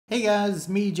Hey guys, it's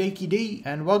me Jakey D,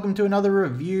 and welcome to another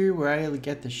review where I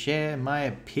get to share my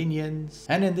opinions.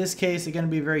 And in this case, they're going to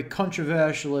be very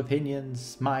controversial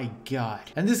opinions, my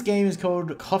god. And this game is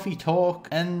called Coffee Talk,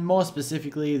 and more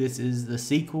specifically, this is the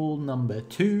sequel number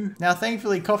 2. Now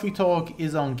thankfully, Coffee Talk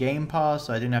is on Game Pass,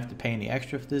 so I didn't have to pay any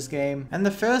extra for this game. And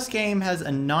the first game has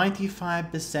a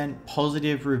 95%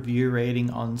 positive review rating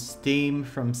on Steam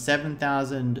from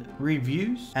 7,000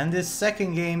 reviews. And this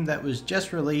second game that was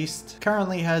just released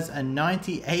currently has a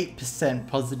 98%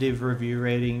 positive review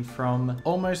rating from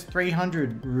almost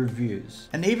 300 reviews.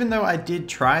 And even though I did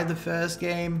try the first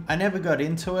game, I never got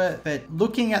into it, but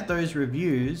looking at those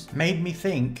reviews made me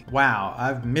think, wow,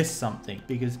 I've missed something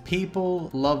because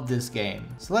people love this game.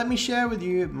 So let me share with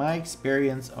you my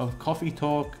experience of Coffee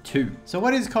Talk 2. So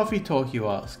what is Coffee Talk, you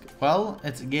ask? Well,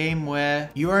 it's a game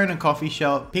where you are in a coffee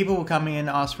shop, people will come in and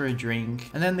ask for a drink,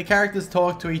 and then the characters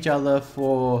talk to each other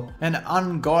for an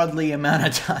ungodly amount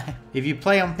of time. If you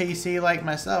play on PC like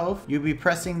myself, you'll be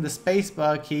pressing the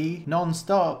spacebar key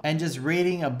non-stop and just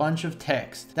reading a bunch of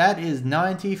text. That is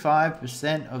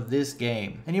 95% of this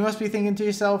game. And you must be thinking to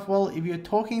yourself, well, if you're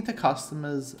talking to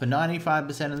customers for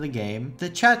 95% of the game, the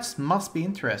chats must be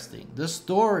interesting. The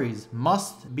stories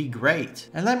must be great.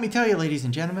 And let me tell you, ladies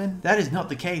and gentlemen, that is not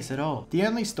the case at all. The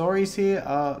only stories here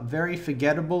are very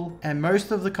forgettable, and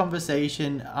most of the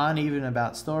conversation aren't even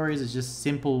about stories, it's just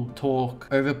simple talk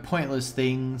over pointless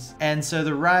things. And so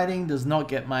the writing does not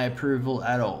get my approval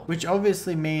at all, which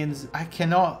obviously means I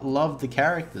cannot love the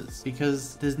characters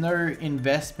because there's no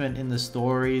investment in the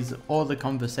stories or the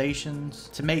conversations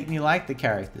to make me like the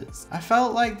characters. I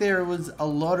felt like there was a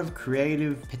lot of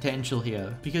creative potential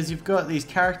here because you've got these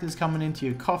characters coming into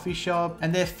your coffee shop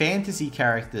and they're fantasy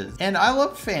characters, and I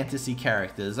love fantasy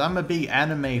characters. I'm a big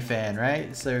anime fan,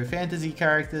 right? So fantasy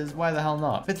characters, why the hell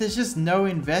not? But there's just no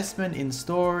investment in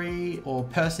story or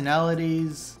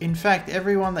personalities. In fact,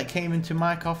 everyone that came into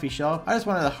my coffee shop, I just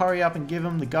wanted to hurry up and give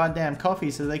them the goddamn coffee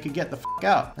so they could get the f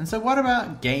out. And so what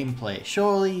about gameplay?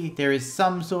 Surely there is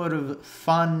some sort of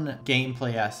fun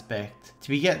gameplay aspect to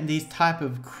be getting these type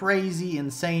of crazy,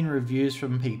 insane reviews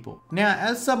from people. Now,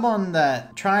 as someone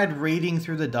that tried reading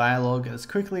through the dialogue as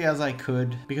quickly as I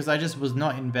could because I just was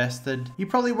not invested, you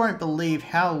probably won't believe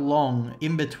how long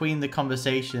in between the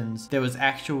conversations there was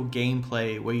actual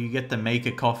gameplay where you get to make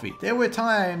a coffee. There were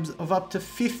times of up to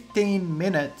 15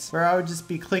 minutes where I would just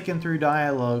be clicking through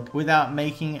dialogue without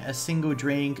making a single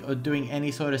drink or doing any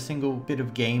sort of single bit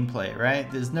of gameplay, right?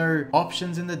 There's no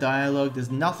options in the dialogue, there's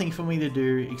nothing for me to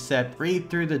do except read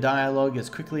through the dialogue as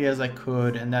quickly as I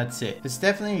could, and that's it. It's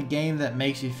definitely a game that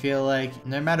makes you feel like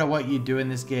no matter what you do in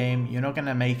this game, you're not going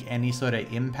to make any sort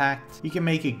of impact. You can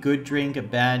make a good drink, a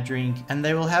bad drink, and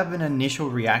they will have an initial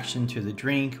reaction to the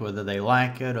drink, whether they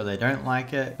like it or they don't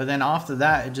like it. But then after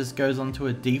that, it just goes on to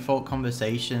a default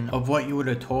conversation of what you would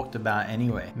have talked about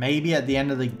anyway. Maybe at the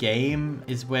end of the game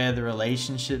is where the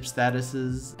relationship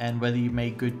statuses and whether you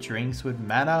make good drinks would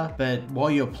matter, but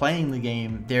while you're playing the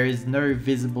game, there is no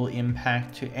visible impact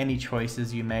to any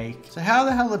choices you make. So how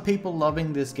the hell are people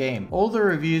loving this game? All the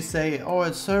reviews say, oh,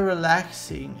 it's so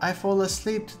relaxing. I fall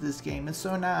asleep to this game. It's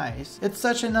so nice. It's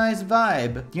such a nice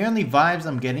vibe. The only vibes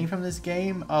I'm getting from this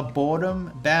game are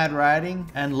boredom, bad writing,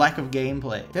 and lack of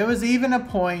gameplay. There was even a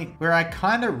point where I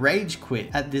kind of rage quit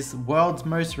at this world's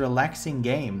most relaxing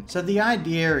game. So the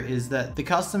idea is that the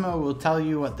customer will tell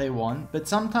you what they want, but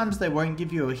sometimes they won't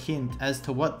give you a hint as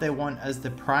to what they want as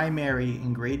the primary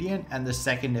ingredient and the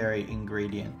secondary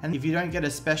ingredient. And if you don't get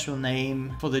a special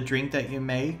name for the drink that you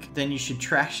make, then you should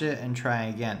trash it and try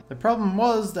again. The problem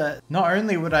was that not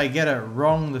only would I get it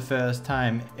wrong the first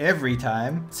time every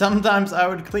time, sometimes I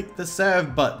would click the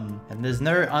serve button and there's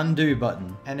no undo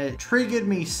button. And it triggered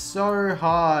me so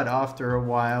hard after a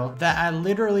while that I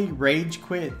literally rage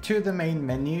quit to the main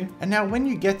menu. And now when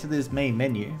you get to this main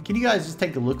menu, can you guys just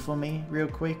take a look for me real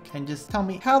quick and just tell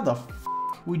me how the f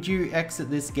would you exit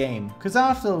this game? Because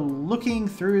after looking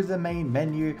through the main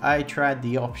menu, I tried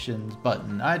the options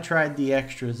button, I tried the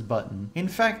extras button. In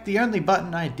fact, the only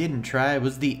button I didn't try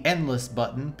was the endless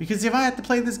button, because if I had to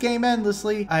play this game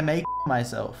endlessly, I may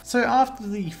myself. So after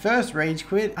the first rage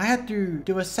quit, I had to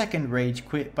do a second rage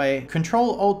quit by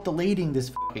Control-Alt-Deleting this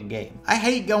fucking game. I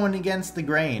hate going against the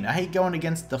grain. I hate going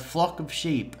against the flock of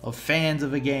sheep of fans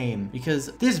of a game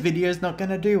because this video is not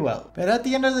gonna do well. But at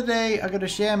the end of the day, I gotta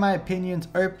share my opinions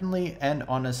openly and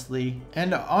honestly.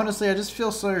 And honestly, I just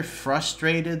feel so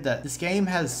frustrated that this game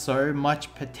has so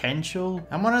much potential.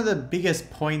 And one of the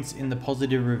biggest points in the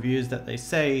positive reviews that they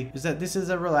say is that this is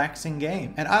a relaxing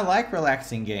game. And I like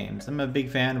relaxing games. I'm a big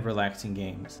fan of relaxing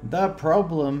games. The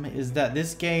problem is that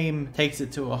this game takes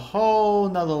it to a whole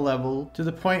nother level, to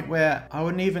the point where I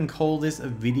wouldn't even call this a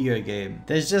video game.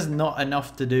 There's just not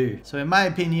enough to do. So in my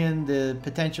opinion, the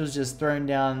potential is just thrown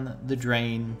down the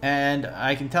drain. And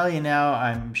I can tell you now,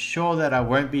 I'm sure that I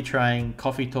won't be trying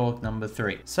Coffee Talk number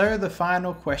 3. So the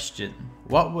final question.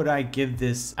 What would I give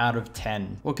this out of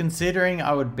 10? Well, considering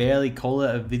I would barely call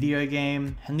it a video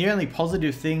game, and the only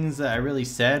positive things that I really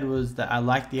said was that I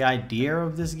like the idea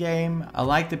of this game, I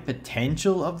like the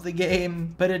potential of the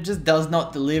game, but it just does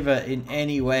not deliver in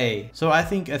any way. So I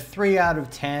think a 3 out of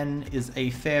 10 is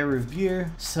a fair review.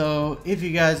 So if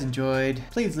you guys enjoyed,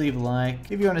 please leave a like.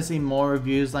 If you want to see more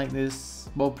reviews like this,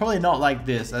 well, probably not like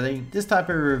this. I think this type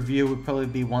of review would probably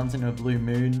be once in a blue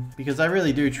moon, because I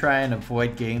really do try and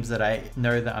avoid games that I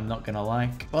know that I'm not gonna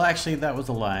like. Well, actually, that was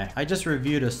a lie. I just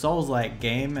reviewed a Souls-like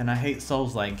game, and I hate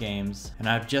Souls-like games. And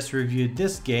I've just reviewed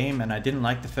this game, and I didn't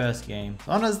like the first game.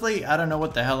 Honestly, I don't know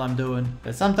what the hell I'm doing.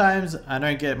 But sometimes I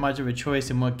don't get much of a choice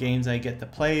in what games I get to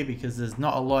play, because there's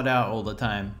not a lot out all the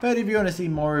time. But if you want to see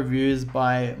more reviews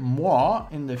by moi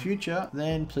in the future,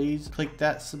 then please click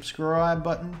that subscribe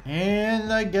button. And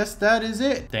I guess that is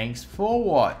it. Thanks for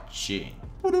watching.